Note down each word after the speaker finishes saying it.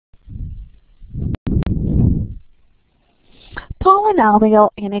Polynomial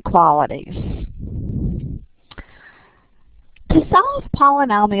inequalities. To solve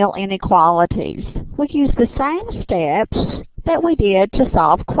polynomial inequalities, we use the same steps that we did to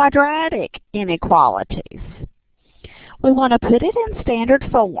solve quadratic inequalities. We want to put it in standard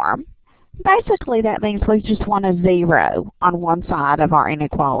form. Basically, that means we just want a 0 on one side of our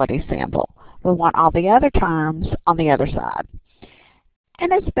inequality symbol. We want all the other terms on the other side.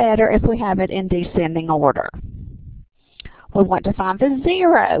 And it's better if we have it in descending order. We want to find the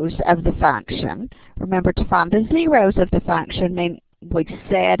zeros of the function. Remember, to find the zeros of the function means we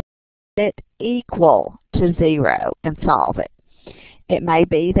set it equal to 0 and solve it. It may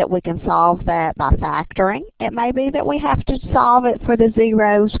be that we can solve that by factoring. It may be that we have to solve it for the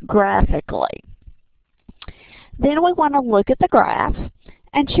zeros graphically. Then we want to look at the graph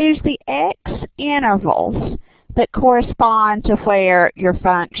and choose the x intervals that correspond to where your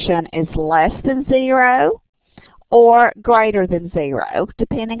function is less than 0 or greater than 0,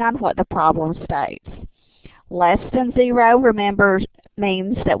 depending on what the problem states. Less than 0, remember,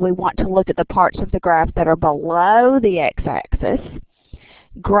 means that we want to look at the parts of the graph that are below the x-axis.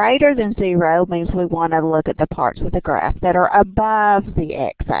 Greater than 0 means we want to look at the parts of the graph that are above the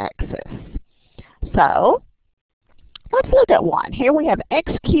x-axis. So, let's look at one. Here we have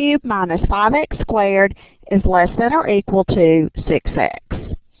x cubed minus 5x squared is less than or equal to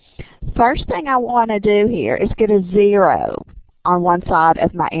 6x. First thing I want to do here is get a 0 on one side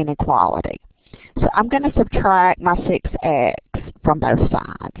of my inequality. So I'm going to subtract my 6x from both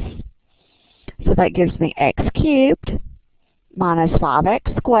sides. So that gives me x cubed minus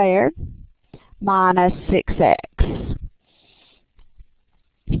 5x squared minus 6x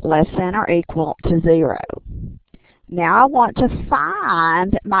less than or equal to 0. Now I want to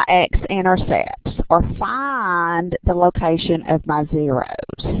find my x-intercepts, or find the location of my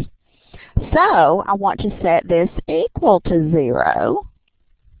zeros. So I want to set this equal to 0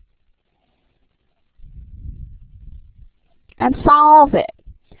 and solve it.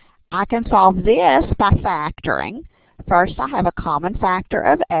 I can solve this by factoring. First, I have a common factor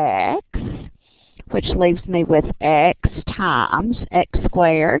of x, which leaves me with x times x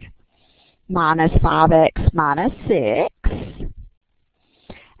squared minus 5x minus 6.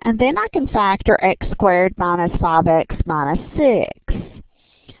 And then I can factor x squared minus 5x minus 6.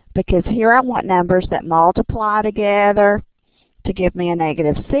 Because here I want numbers that multiply together to give me a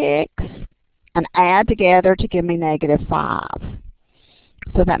negative 6 and add together to give me negative 5.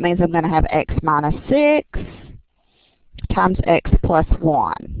 So that means I'm going to have x minus 6 times x plus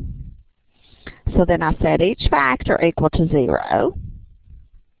 1. So then I set each factor equal to 0.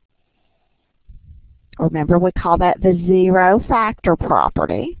 Remember, we call that the zero factor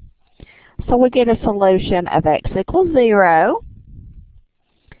property. So we get a solution of x equals 0,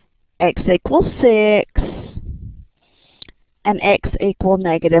 x equals 6, and x equal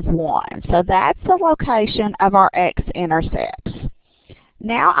negative 1. So that's the location of our x-intercepts.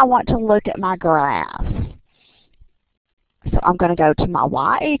 Now I want to look at my graph. So I'm going to go to my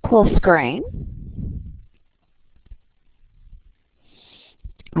y equals screen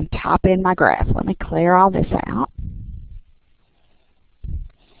and type in my graph. Let me clear all this out.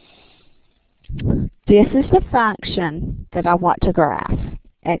 This is the function that I want to graph.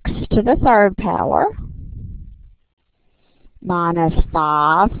 X to the third power minus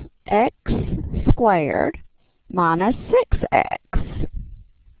 5x squared minus 6x.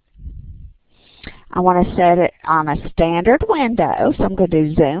 I want to set it on a standard window, so I'm going to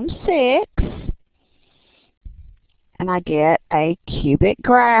do zoom 6, and I get a cubic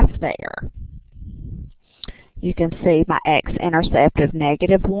graph there. You can see my x-intercept of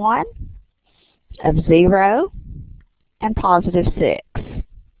negative 1, of 0, and positive 6.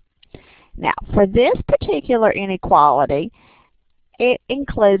 Now, for this particular inequality, it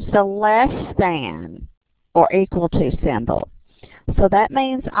includes the less than or equal to symbol. So that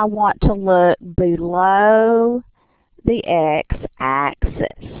means I want to look below the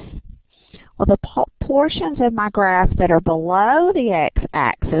x-axis. Well, the portions of my graph that are below the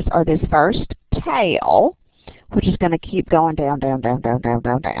x-axis are this first tail, which is going to keep going down, down, down, down, down,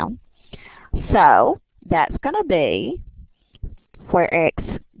 down, down. So that's going to be where x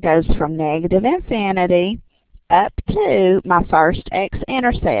goes from negative infinity up to my first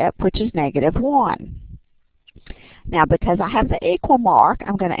x-intercept, which is negative 1. Now, because I have the equal mark,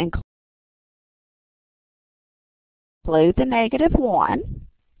 I'm going to include the negative 1.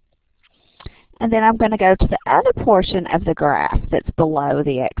 And then I'm going to go to the other portion of the graph that's below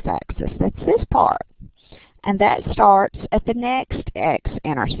the x-axis. That's this part. And that starts at the next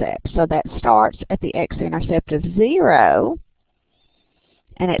x-intercept. So that starts at the x-intercept of 0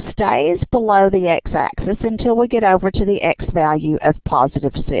 and it stays below the x-axis until we get over to the x value of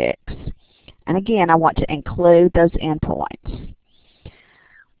positive 6. And again, I want to include those endpoints.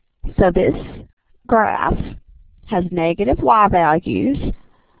 So this graph has negative y values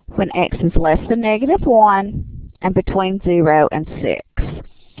when x is less than -1 and between 0 and 6.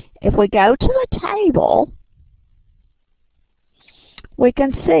 If we go to the table, we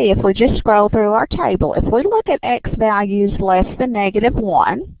can see, if we just scroll through our table, if we look at x values less than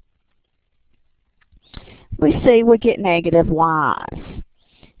 -1, we see we get negative y's.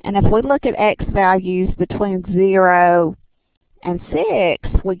 And if we look at x values between 0 and 6,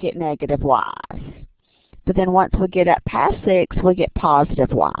 we get negative y's. But then once we get up past 6, we get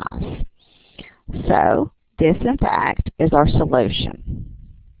positive y's. So this, in fact, is our solution.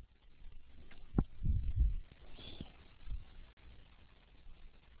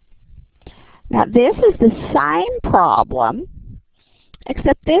 Now this is the same problem,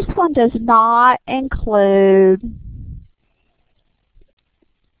 except this one does not include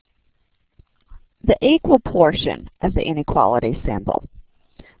the equal portion of the inequality symbol.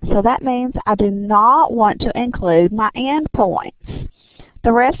 So that means I do not want to include my endpoints.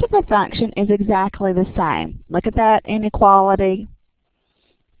 The rest of the function is exactly the same. Look at that inequality,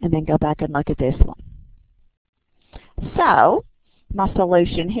 and then go back and look at this one. So my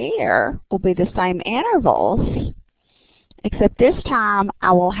solution here will be the same intervals, except this time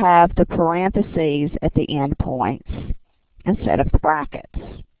I will have the parentheses at the endpoints instead of the brackets.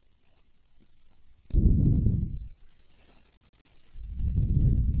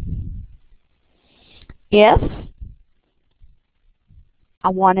 If I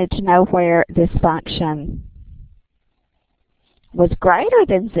wanted to know where this function was greater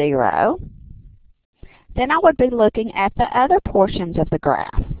than 0, then I would be looking at the other portions of the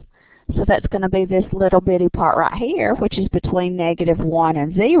graph. So that's going to be this little bitty part right here, which is between -1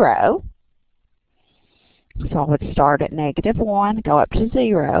 and 0. So I would start at -1, go up to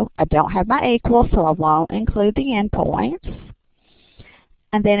 0. I don't have my equal, so I won't include the endpoints.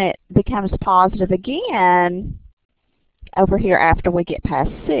 And then it becomes positive again over here after we get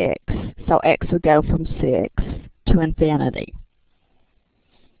past 6. So x would go from 6 to infinity.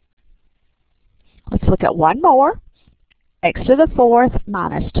 Let's look at one more. X to the 4th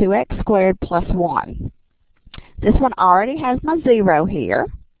minus 2x squared plus 1. This one already has my 0 here.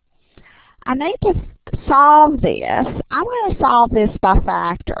 I need to solve this. I'm going to solve this by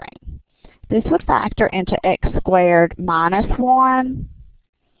factoring. This would factor into x squared minus 1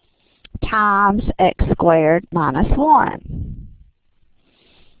 times x squared minus 1.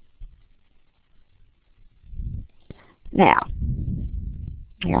 Now,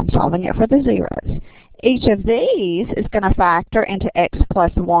 here I'm solving it for the zeros. Each of these is going to factor into x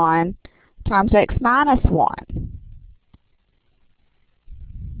plus 1 times x minus 1.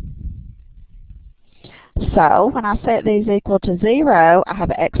 So when I set these equal to 0, I have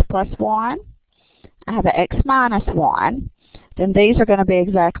an x plus 1, I have an x minus 1, then these are going to be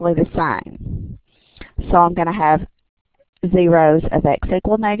exactly the same. So I'm going to have zeros of x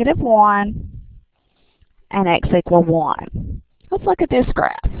equal -1 and x equal 1. Let's look at this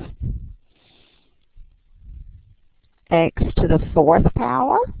graph. X to the 4th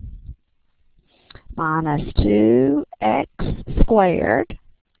power minus 2x squared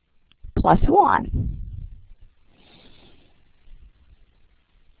plus 1.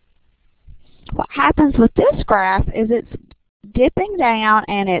 What happens with this graph is it's dipping down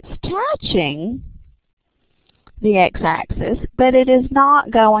and it's touching the x-axis, but it is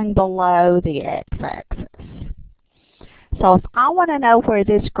not going below the x-axis. So if I want to know where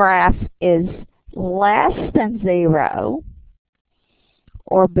this graph is less than 0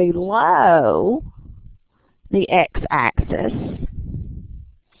 or below the x-axis,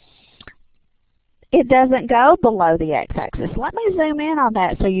 it doesn't go below the x-axis. Let me zoom in on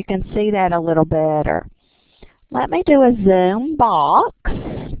that so you can see that a little better. Let me do a zoom box.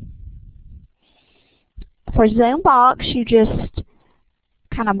 For zoom box, you just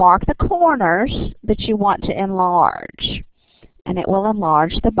kind of mark the corners that you want to enlarge, and it will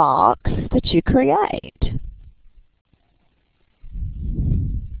enlarge the box that you create.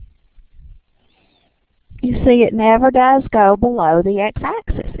 You see, it never does go below the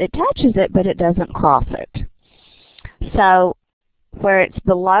x-axis. It touches it, but it doesn't cross it. So where it's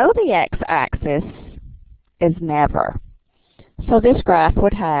below the x-axis is never. So this graph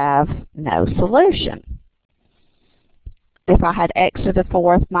would have no solution. If I had x to the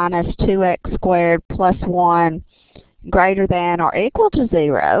 4th minus 2x squared plus 1 greater than or equal to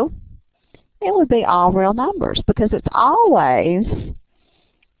 0, it would be all real numbers because it's always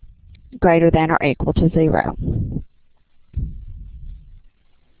greater than or equal to 0.